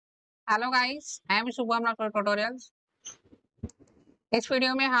Hello guys, I am Shubham tutorials. इस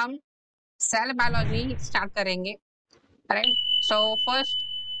video में हम सेल बायोलॉजी स्टार्ट करेंगे, right. So first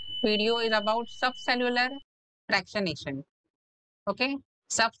video is about सबसेल्युलर fractionation. Okay,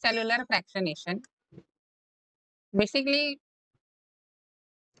 सबसेल्युलर fractionation basically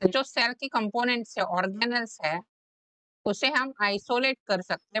जो cell की components है, ऑर्गेनल्स है, उसे हम आइसोलेट कर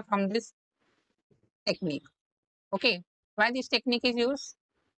सकते हैं from this technique. Okay, why this technique is used?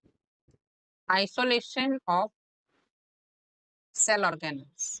 Isolation of cell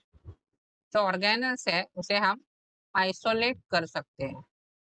organelles. जो ऑर्गेनल्स है उसे हम आइसोलेट कर सकते हैं,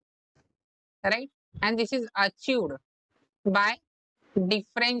 right. And this is achieved by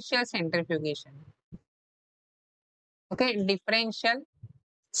differential centrifugation. Okay, differential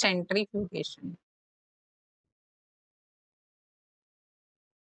centrifugation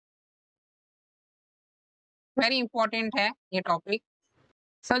very important है ये topic.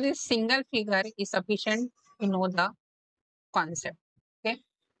 So this single figure is sufficient to know the concept. Okay,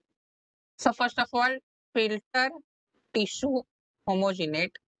 so first of all, filter tissue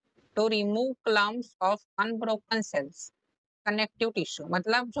homogenate to remove clumps of unbroken cells. Connective tissue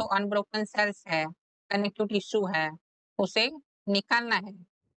मतलब जो unbroken sales है, connective tissue है, उसे निकालना है,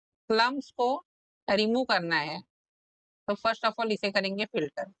 clumps को remove करना है। तो फर्स्ट ऑफ ऑल इसे करेंगे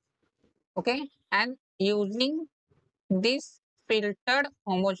filter. Okay, and using this filtered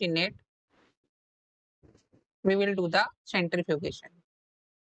homogenate we will do the centrifugation.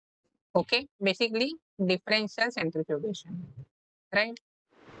 Okay, basically differential centrifugation, right.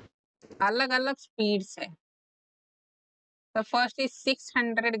 अलग अलग स्पीड्स है। तो first is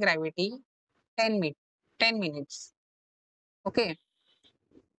 600 gravity 10 minutes. Okay,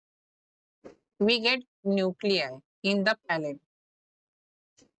 we get nuclei in the palate,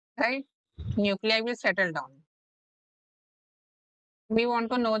 right. Nuclei will settle down. We want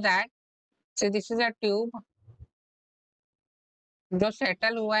to know that, so this is a tube जो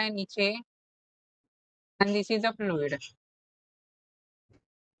settle हुआ है नीचे, and this is a fluid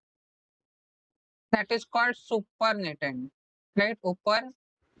that is called supernatant, right. ऊपर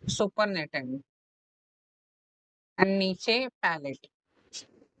supernatant and नीचे palate.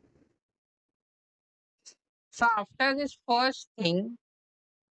 So after this first thing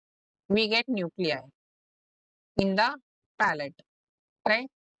we get nuclei in the palate, right.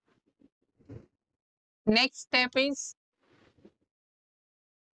 Next step is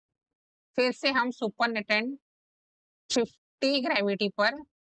फिर से हम supernatant 50 gravity पर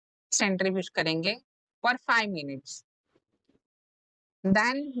centrifuge करेंगे for 5 minutes.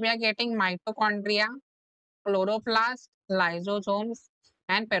 Then we are getting mitochondria, chloroplast, lysosomes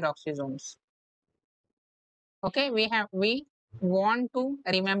and peroxisomes. Okay, we want to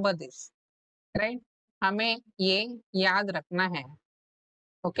remember this, right. हमें ये याद रखना है.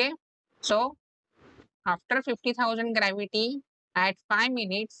 Okay, so after 50,000 gravity at 5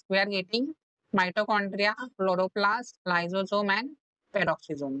 minutes we are getting mitochondria, chloroplast, lysosome and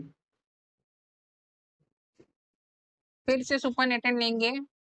peroxisome. फिर से supernatant लेंगे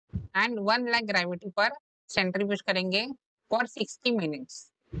and 1 lakh gravity पर centrifuge करेंगे for 60 minutes.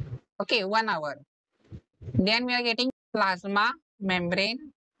 Okay, 1 hour. Then we are getting plasma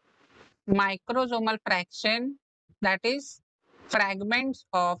membrane, microsomal fraction, that is fragments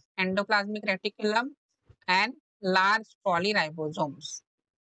of endoplasmic reticulum and large polyribosomes.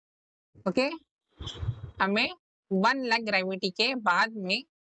 Okay, हमें 1 lakh gravity के बाद में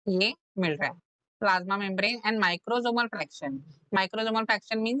ये मिल रहा है. Plasma membrane and microsomal fraction. Microsomal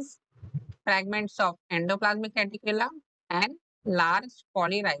fraction means fragments of endoplasmic reticulum and large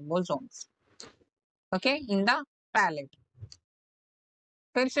polyribosomes. Okay, in the palate.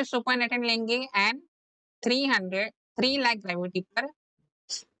 फिर से supernatant लेंगे एंड 3 लाख ग्रेविटी पर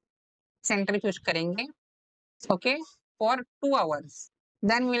सेंट्रीफ्यूज करेंगे. Okay, for 2 hours.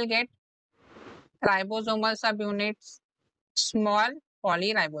 Then we will get ribosomal subunits, small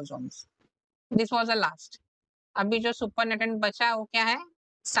polyribosomes. This was the last. अभी जो supernatant बचा है वो क्या है?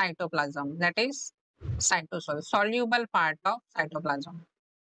 Cytoplasm, that is cytosol, soluble part of cytoplasm.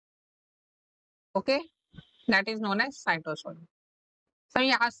 Okay, that is known as cytosol. तो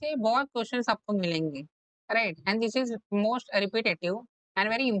यहाँ से बहुत क्वेश्चंस आपको मिलेंगे, right. And this is most repetitive and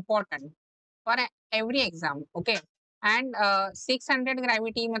very important for every exam. Okay, and 600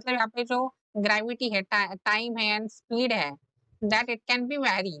 gravity मतलब यहाँ पे जो ग्रेविटी है, टाइम है एंड स्पीड है, that it can be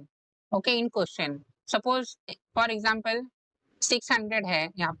very. Okay, in question suppose for example 600 है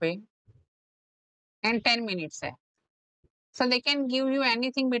यहाँ पे एंड 10 minutes है, so they can give you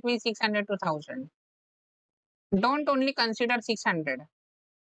anything between 600 to 1000. Don't only consider 600.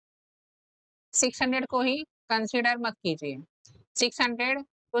 600 को ही कंसिडर मत कीजिए. 600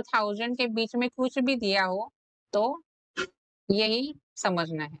 to 1000 के बीच में कुछ भी दिया हो तो यही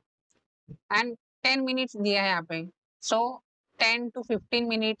समझना है। एंड 10 मिनट्स दिया है यहाँ पे, सो 10 to 15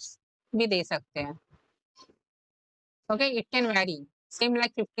 मिनट्स भी दे सकते हैं। Okay, it can very, same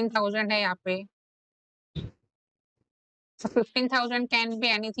like 15,000 है यहाँ पे, so 15,000 can be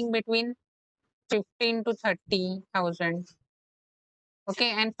anything between 15 to 30,000.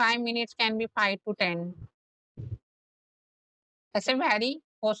 Okay, and 5 minutes can be 5 to 10. ऐसे वैरी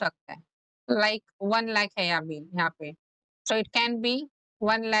हो सकता है, लाइक 1 लाख है यहाँ पे, so it can be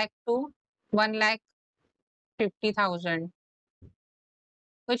 1 lakh to 1,50,000,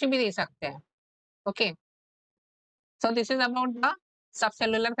 कुछ भी दे सकते हैं। Okay, so this is about the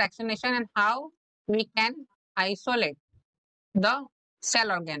subcellular fractionation and how we can isolate the cell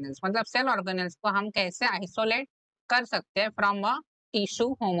organelles, मतलब cell organelles को हम कैसे isolate कर सकते हैं from a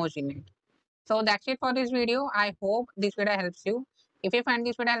tissue homogenate. So that's it for this video. I hope this video helps you. If you find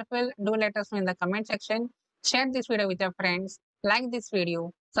this video helpful, do let us know in the comment section. Share this video with your friends. Like this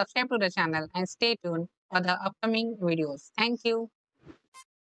video, subscribe to the channel, and stay tuned for the upcoming videos. Thank you.